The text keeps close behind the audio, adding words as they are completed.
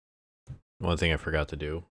One thing I forgot to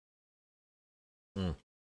do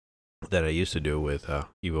that I used to do with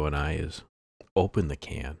Evo and I is open the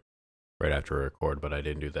can right after we record, but I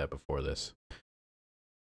didn't do that before this.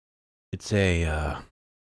 It's a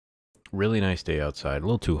really nice day outside, a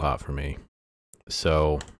little too hot for me.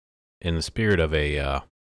 So, in the spirit of a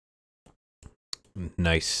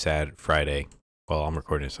nice, sad Friday, well, I'm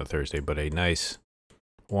recording this on Thursday, but a nice,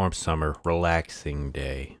 warm summer, relaxing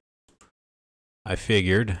day, I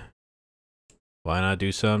figured, why not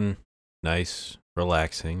do something nice,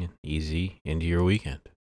 relaxing, and easy into your weekend?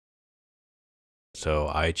 So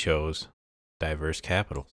I chose diverse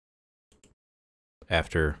capitals.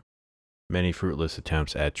 After many fruitless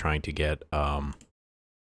attempts at trying to get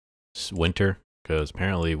winter, because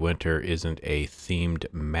apparently winter isn't a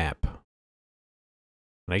themed map.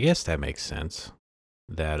 And I guess that makes sense.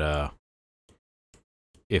 That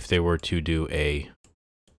if they were to do a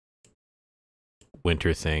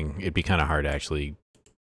winter thing, it'd be kind of hard to actually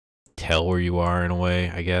tell where you are in a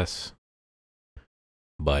way, I guess.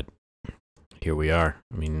 But here we are.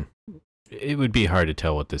 I mean, it would be hard to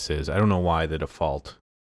tell what this is. I don't know why the default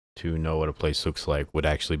to know what a place looks like would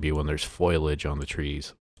actually be when there's foliage on the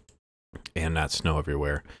trees and not snow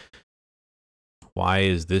everywhere. Why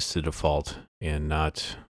is this the default and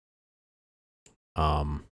not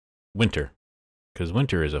winter? Because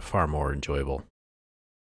winter is a far more enjoyable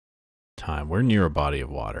time. We're near a body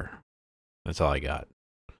of water. That's all I got.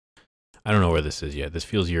 I don't know where this is yet. This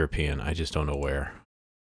feels European. I just don't know where.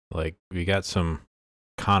 Like, we got some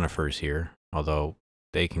conifers here, although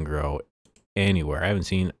they can grow anywhere. I haven't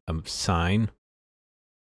seen a sign.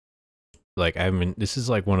 Like, this is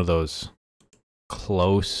like one of those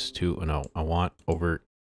close to, no, I want over,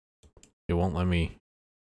 it won't let me,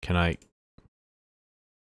 I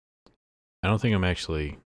don't think I'm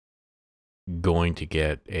actually going to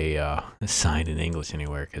get a sign in English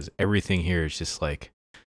anywhere, because everything here is just like,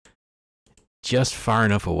 just far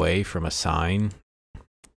enough away from a sign,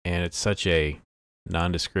 and it's such a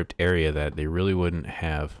nondescript area that they really wouldn't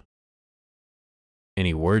have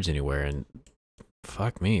any words anywhere. And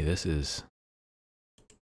fuck me, they've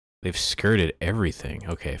skirted everything.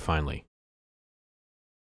 Okay, finally.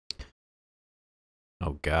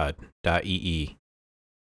 Oh god. .ee.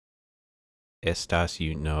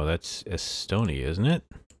 Estasiu, no, that's Estonia, isn't it?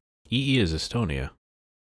 EE is Estonia.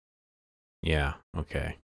 Yeah,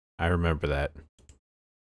 okay. I remember that.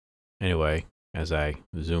 Anyway, as I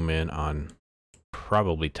zoom in on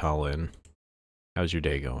probably Tallinn, how's your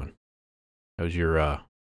day going? How's your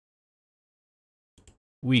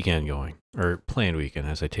weekend going? Or planned weekend,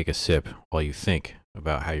 as I take a sip while you think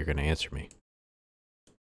about how you're going to answer me.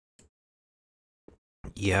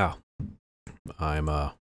 Yeah, I'm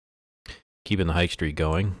keeping the hike streak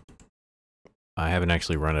going. I haven't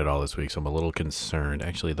actually run it all this week, so I'm a little concerned.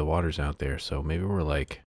 Actually, the water's out there, so maybe we're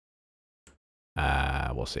like,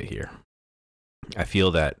 we'll see here. I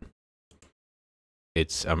feel that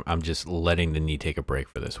I'm just letting the knee take a break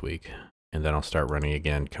for this week, and then I'll start running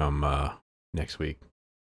again come next week,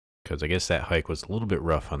 because I guess that hike was a little bit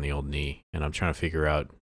rough on the old knee, and I'm trying to figure out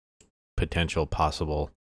potential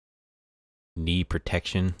possible knee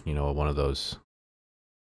protection. You know, one of those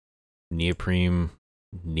neoprene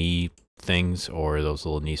knee things, or those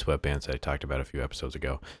little knee sweatbands that I talked about a few episodes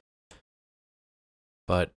ago.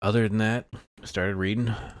 But other than that, I started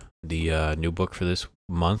reading the new book for this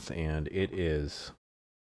month, and it is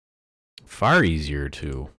far easier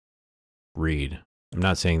to read. I'm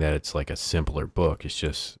not saying that it's like a simpler book. It's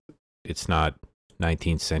just, it's not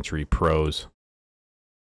 19th century prose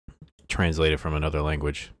translated from another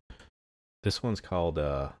language. This one's called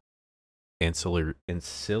Ancillary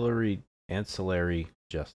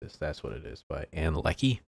Justice. That's what it is, by Anne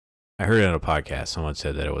Leckie. I heard it on a podcast. Someone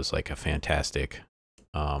said that it was like a fantastic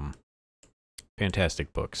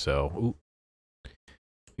book. So,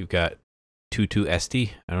 you've got Tutu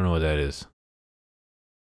Esti. I don't know what that is.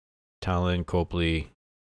 Tallinn, Copley,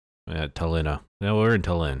 Tallinna. No, we're in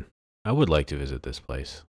Tallinn. I would like to visit this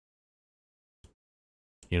place.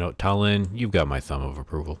 You know, Tallinn, you've got my thumb of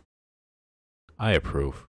approval. I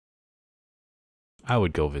approve. I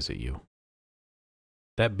would go visit you.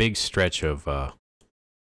 That big stretch of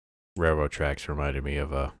railroad tracks reminded me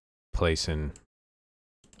of a place in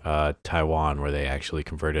Taiwan where they actually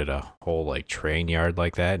converted a whole like train yard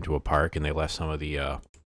like that into a park, and they left some of the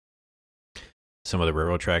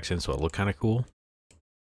railroad tracks in, so it looked kind of cool.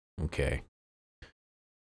 Okay.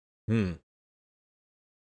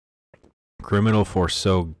 Criminal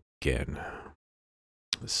Forsogen.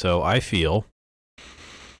 So I feel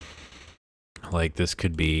like this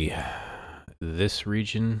could be this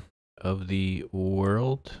region of the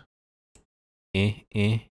world.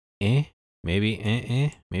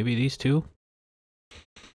 Maybe, maybe these two.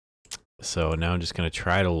 So now I'm just going to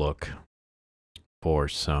try to look for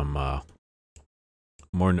some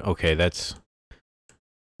more. Okay, let's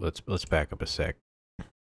back up a sec.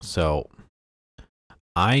 So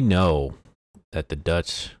I know that the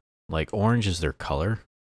Dutch, like, orange is their color.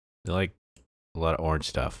 They like a lot of orange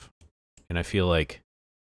stuff. And I feel like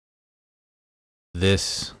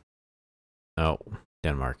this, oh,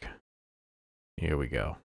 Denmark. Here we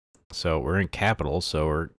go. So we're in capital, so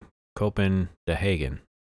we're Copenhagen.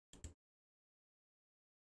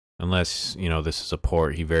 Unless, you know, this is a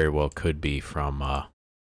port, he very well could be from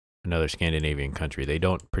another Scandinavian country. They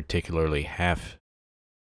don't particularly have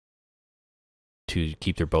to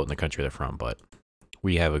keep their boat in the country they're from, but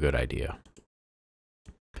we have a good idea.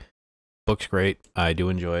 Book's great. I do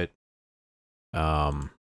enjoy it. The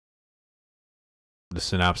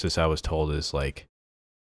synopsis I was told is like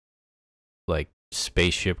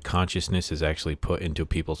spaceship consciousness is actually put into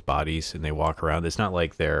people's bodies and they walk around. It's not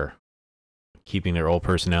like they're keeping their old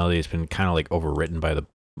personality. It's been kind of like overwritten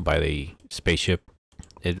by the spaceship.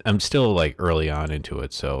 I'm still like early on into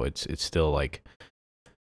it, so it's still like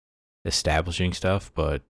establishing stuff,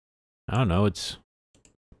 but I don't know, it's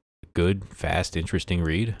a good, fast, interesting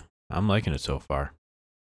read. I'm liking it so far.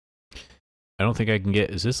 I don't think I can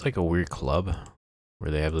get, is this like a weird club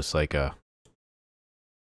where they have this like a,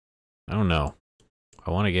 I don't know. I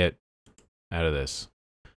want to get out of this.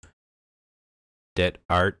 Det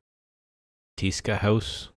Art Tiska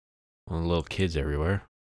House. Well, little kids everywhere.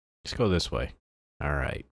 Let's go this way. All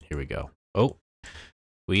right, here we go. Oh,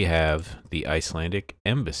 we have the Icelandic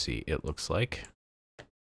embassy, it looks like.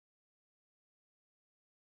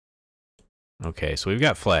 Okay, so we've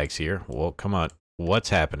got flags here. Well, come on. What's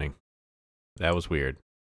happening? That was weird.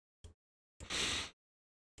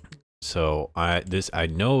 So I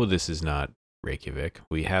know this is not Reykjavik.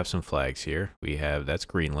 We have some flags here. We have, that's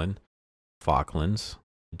Greenland, Falklands,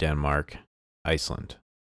 Denmark, Iceland.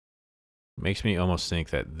 Makes me almost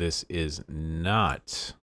think that this is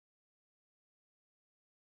not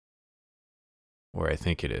where I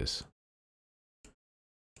think it is.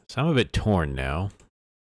 So I'm a bit torn now.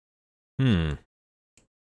 I'm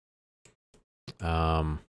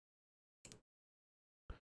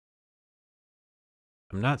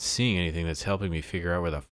not seeing anything that's helping me figure out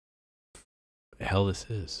where the hell this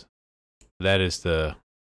is. That is the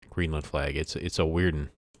Greenland flag. It's a weird one.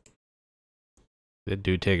 That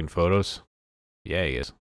dude taking photos? Yeah, he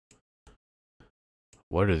is.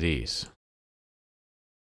 What are these?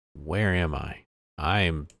 Where am I? I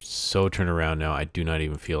am so turned around now. I do not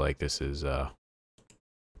even feel like this is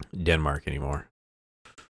Denmark anymore.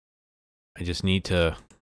 I just need to...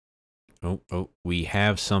 Oh, we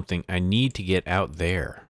have something. I need to get out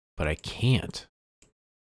there, but I can't.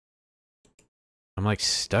 I'm like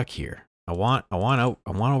stuck here. I want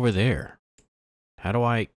over there. How do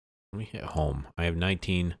I... Let me hit home. I have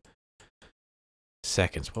 19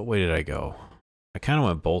 seconds. What way did I go? I kind of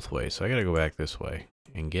went both ways, so I gotta go back this way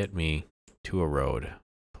and get me to a road,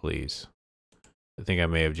 please. I think I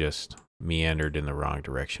may have just meandered in the wrong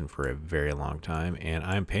direction for a very long time, and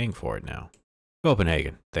I'm paying for it now.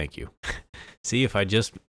 Copenhagen, thank you. See, if I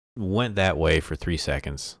just went that way for 3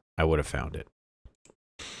 seconds, I would have found it.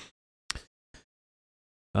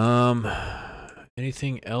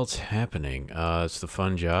 Anything else happening? It's the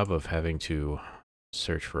fun job of having to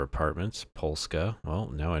search for apartments. Polska. Well,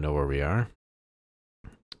 now I know where we are.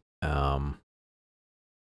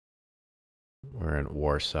 We're in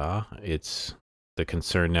Warsaw. It's the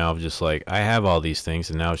concern now of just like, I have all these things,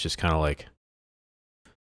 and now it's just kind of like,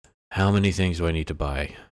 how many things do I need to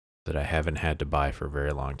buy that I haven't had to buy for a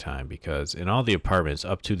very long time? Because in all the apartments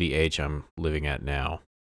up to the age I'm living at now,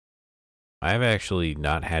 I've actually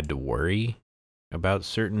not had to worry about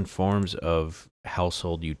certain forms of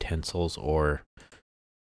household utensils or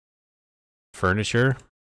furniture.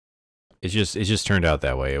 It just turned out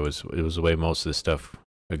that way. It was the way most of the stuff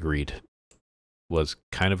was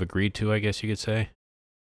kind of agreed to, I guess you could say.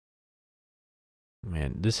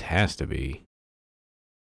 Man, this has to be...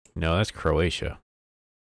 No, that's Croatia.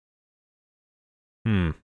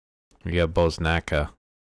 We got Bosnaka.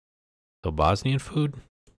 So Bosnian food?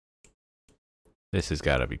 This has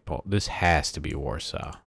got to be... This has to be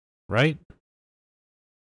Warsaw. Right?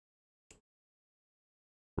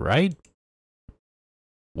 Right?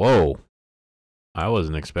 Whoa. I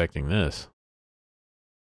wasn't expecting this.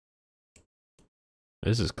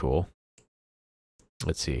 This is cool.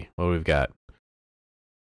 Let's see what we've got.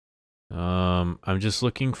 I'm just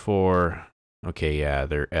looking for... Okay, yeah,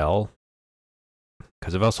 they're L.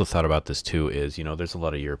 Because I've also thought about this too, is, you know, there's a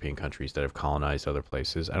lot of European countries that have colonized other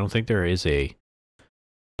places. I don't think there is a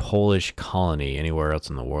Polish colony anywhere else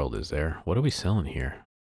in the world, is there? What are we selling here?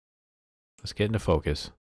 Let's get into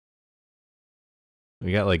focus.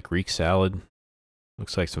 We got like Greek salad.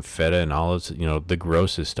 Looks like some feta and olives. You know, the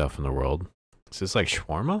grossest stuff in the world. Is this like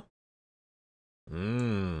shawarma?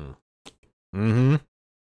 Mm-hmm.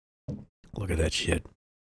 Look at that shit.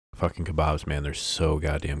 Fucking kebabs, man. They're so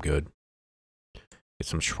goddamn good. Get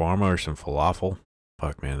some shawarma or some falafel.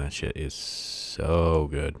 Fuck, man. That shit is so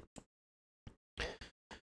good.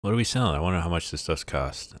 What are we selling? I wonder how much this stuff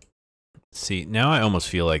costs. See, now I almost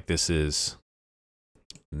feel like this is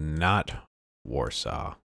not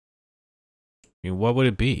Warsaw. I mean, what would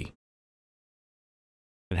it be?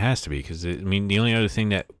 It has to be, because, I mean, the only other thing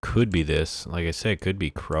that could be this, like I said, could be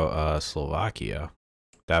Slovakia.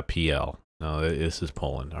 .pl. No, this is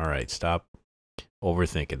Poland. All right, stop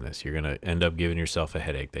overthinking this. You're going to end up giving yourself a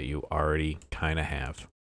headache that you already kind of have.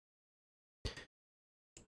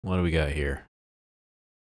 What do we got here?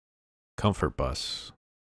 Comfort bus.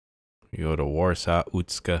 You go to Warsaw,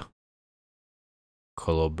 Utska,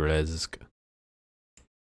 Kolobrzeg.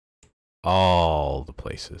 All the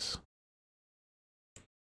places.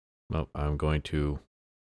 Well, I'm going to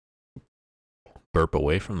burp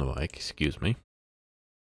away from the mic. Excuse me.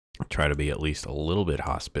 Try to be at least a little bit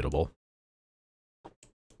hospitable.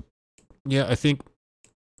 Yeah, I think...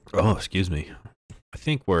 Oh, excuse me. I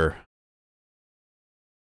think we're...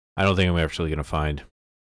 I don't think I'm actually going to find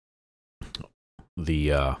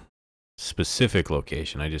the specific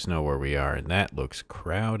location. I just know where we are, and that looks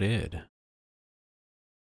crowded.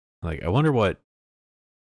 Like, I wonder what...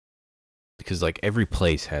 Because, like, every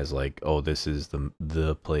place has, like, oh, this is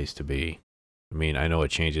the place to be. I mean, I know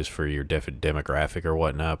it changes for your demographic or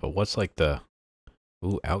whatnot, but what's, like, the...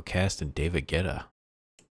 Ooh, Outcast and David Guetta.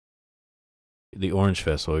 The Orange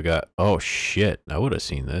Festival, we got... Oh, shit. I would have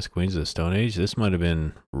seen this. Queens of the Stone Age. This might have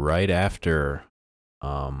been right after,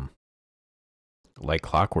 Like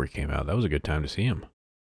Clockwork came out. That was a good time to see him.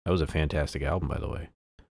 That was a fantastic album, by the way.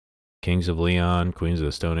 Kings of Leon, Queens of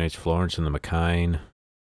the Stone Age, Florence and the Mackine,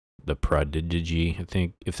 The Prodigy. I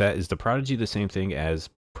think, if that is The Prodigy the same thing as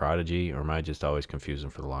Prodigy, or am I just always confusing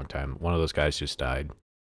for the long time? One of those guys just died.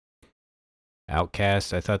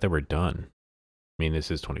 Outcast, I thought they were done. I mean,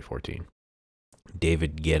 this is 2014.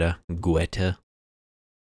 David Guetta.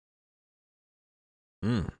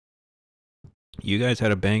 You guys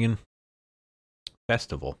had a banging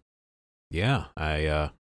festival. Yeah, I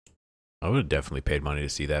would have definitely paid money to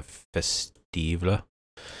see that festival.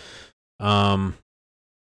 I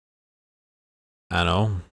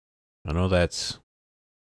know that's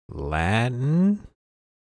Latin.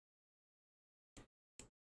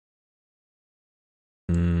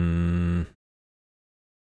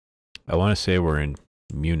 I want to say we're in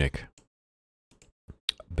Munich.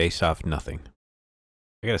 Based off nothing.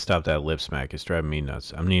 I gotta stop that lip smack. It's driving me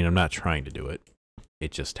nuts. I mean, I'm not trying to do it.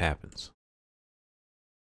 It just happens.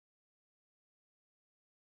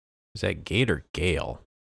 Is that Gate or Gale?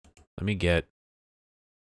 Let me get...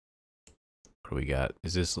 What do we got?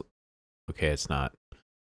 Is this... Okay, it's not.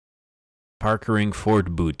 Parkering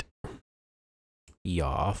Ford Boot.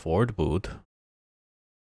 Ja, Ford Boot.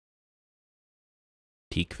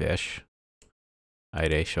 Teakfish.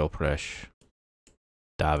 Eide Shopresh.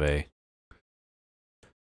 Dave.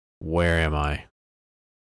 Where am I?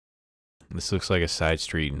 This looks like a side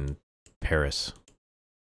street in Paris.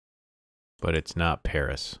 But it's not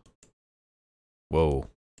Paris. Whoa.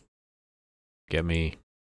 Get me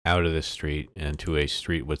out of this street and to a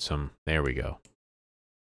street with some... There we go.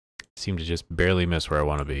 Seem to just barely miss where I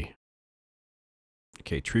want to be.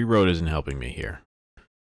 Okay, Tree Road isn't helping me here.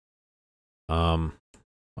 I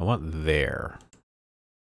want there.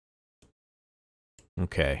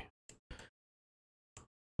 Okay.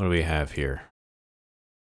 What do we have here?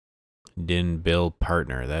 Din Bill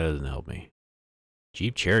Partner. That doesn't help me.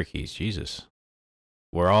 Jeep Cherokees. Jesus.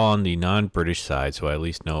 We're all on the non-British side, so I at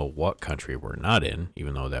least know what country we're not in,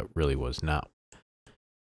 even though that really was not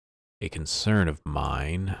a concern of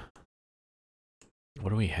mine. What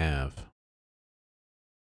do we have?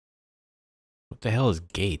 What the hell is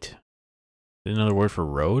gate? Is it another word for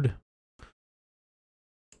road?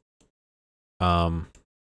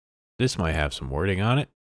 This might have some wording on it.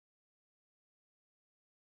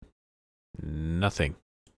 Nothing.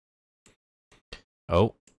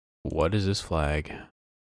 Oh, what is this flag?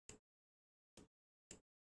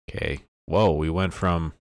 Okay. Whoa, we went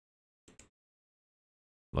from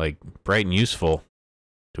like bright and useful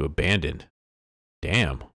to abandoned.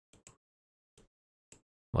 Damn.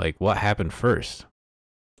 Like, what happened first?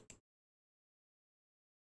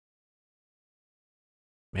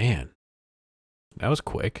 Man, that was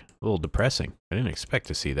quick. A little depressing. I didn't expect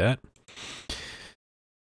to see that.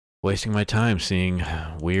 wasting my time seeing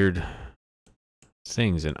weird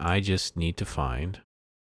things, and I just need to find.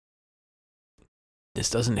 This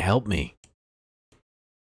doesn't help me.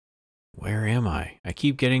 Where am I? I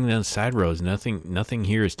keep getting the side roads. Nothing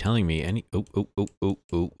here is telling me any.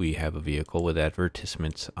 Oh. We have a vehicle with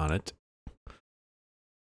advertisements on it.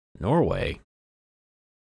 Norway.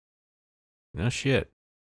 No shit.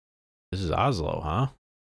 This is Oslo, huh?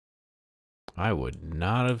 I would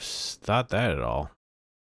not have thought that at all.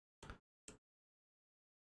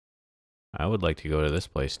 I would like to go to this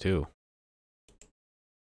place too.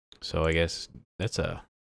 So I guess that's a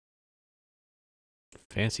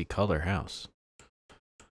fancy color house.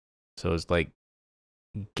 So it's like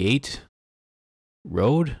Gate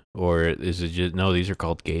Road, or is it just, no, these are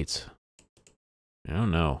called gates. I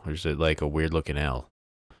don't know. There's like a weird looking L.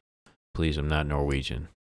 Please, I'm not Norwegian.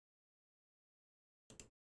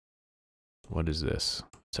 What is this?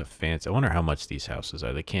 It's a fancy. I wonder how much these houses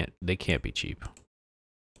are. They can't be cheap.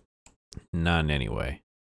 Not in any way.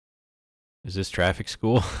 Is this traffic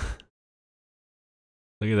school?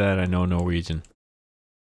 Look at that. I know Norwegian.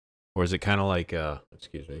 Or is it kind of like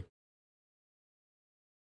excuse me.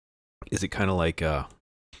 Is it kind of like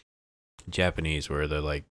Japanese, where they're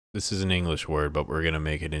like, this is an English word, but we're going to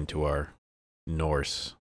make it into our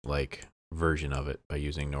Norse like version of it by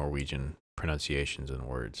using Norwegian pronunciations and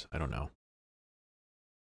words. I don't know.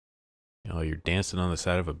 You know, you're dancing on the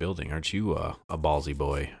side of a building. Aren't you a ballsy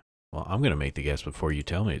boy? Well, I'm going to make the guess before you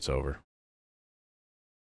tell me it's over.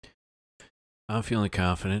 I'm feeling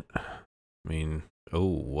confident. I mean, oh,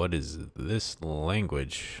 what is this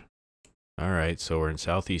language? All right, so we're in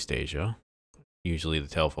Southeast Asia. Usually the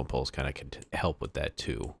telephone poles kind of can help with that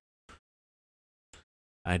too.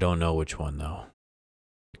 I don't know which one though,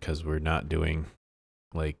 because we're not doing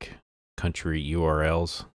like country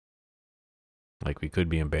URLs. Like we could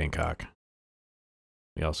be in Bangkok.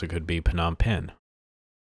 We also could be Phnom Penh.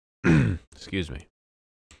 Excuse me.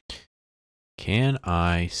 Can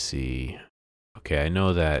I see? Okay, I know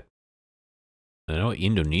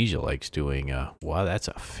Indonesia likes doing, wow, that's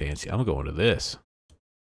a fancy, I'm going to this.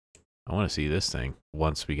 I want to see this thing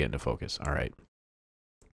once we get into focus. All right.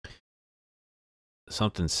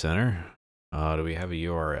 Something center. Do we have a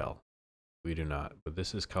URL? We do not, but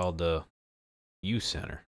this is called the U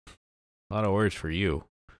Center. A lot of words for you.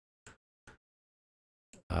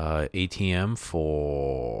 ATM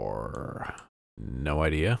for no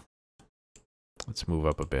idea. Let's move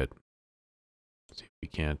up a bit. See if we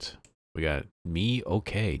can't. We got me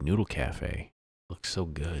okay noodle cafe. Looks so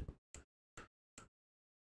good.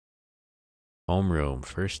 Homeroom,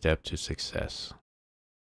 first step to success.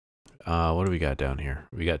 What do we got down here?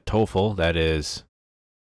 We got TOEFL. That is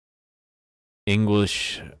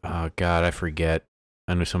English. God, I forget.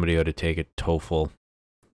 I know somebody ought to take a TOEFL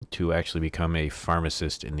to actually become a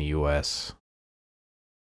pharmacist in the U.S.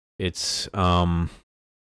 It's not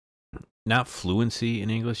fluency in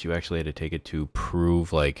English. You actually had to take it to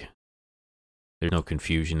prove like there's no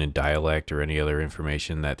confusion in dialect or any other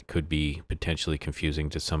information that could be potentially confusing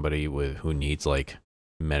to somebody who needs like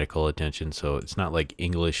medical attention. So it's not like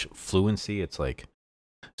English fluency. It's like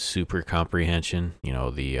super comprehension. You know,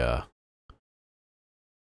 the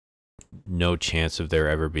no chance of there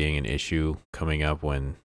ever being an issue coming up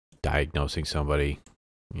when diagnosing somebody.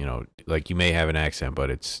 You know, like you may have an accent, but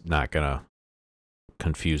it's not gonna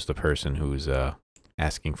confuse the person who's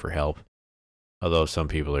asking for help. Although some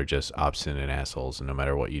people are just obstinate assholes, and no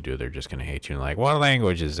matter what you do, they're just gonna hate you. And like, what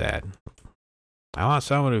language is that? I want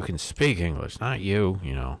someone who can speak English, not you.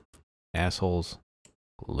 You know, assholes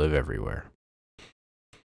live everywhere.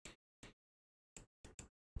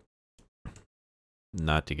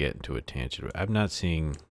 Not to get into a tangent, I'm not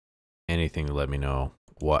seeing anything to let me know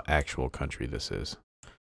what actual country this is,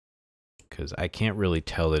 because I can't really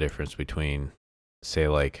tell the difference between, say,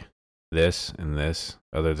 like this and this.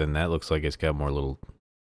 Other than that, looks like it's got more little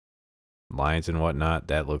lines and whatnot.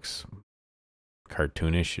 That looks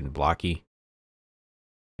cartoonish and blocky,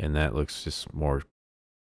 and that looks just more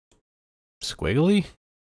squiggly.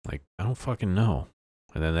 Like, I don't fucking know.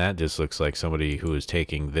 And then that just looks like somebody who is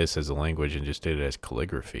taking this as a language and just did it as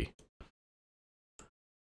calligraphy.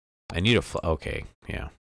 I need a okay, yeah.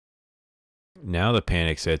 Now the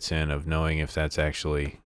panic sets in of knowing if that's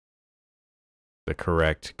actually the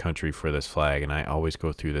correct country for this flag, and I always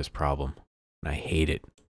go through this problem, and I hate it.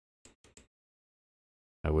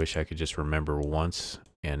 I wish I could just remember once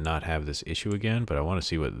and not have this issue again, but I want to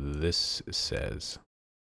see what this says.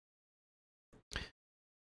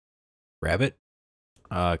 Rabbit?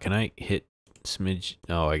 Can I hit smidge?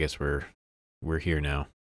 Oh, I guess we're here now.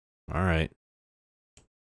 All right.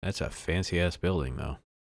 That's a fancy ass building though.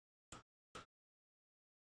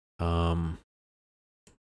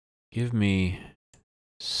 Give me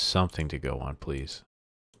something to go on, please.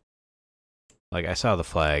 Like, I saw the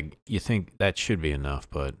flag. You think that should be enough,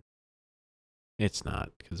 but it's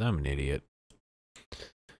not, because I'm an idiot.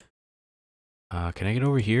 Can I get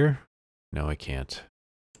over here? No, I can't.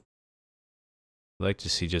 I'd like to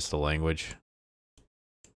see just the language.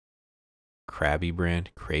 Krabby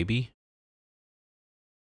brand. Krabby?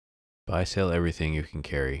 Buy, sell everything you can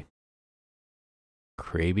carry.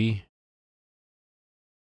 Krabby?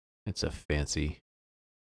 It's a fancy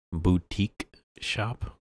boutique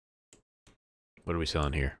shop. What are we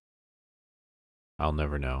selling here? I'll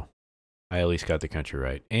never know. I at least got the country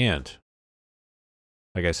right. And,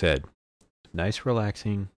 like I said, nice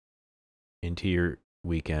relaxing into your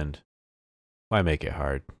weekend. Why make it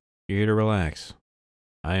hard? You're here to relax.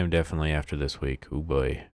 I am definitely after this week. Oh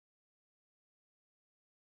boy.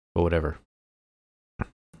 But whatever.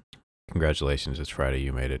 Congratulations, it's Friday.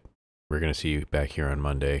 You made it. We're going to see you back here on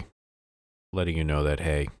Monday. Letting you know that,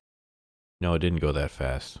 hey, no, it didn't go that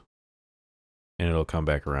fast. And it'll come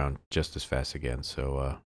back around just as fast again.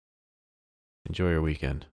 So enjoy your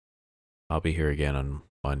weekend. I'll be here again on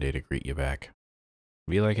Monday to greet you back.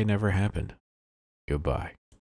 Be like it never happened. Goodbye.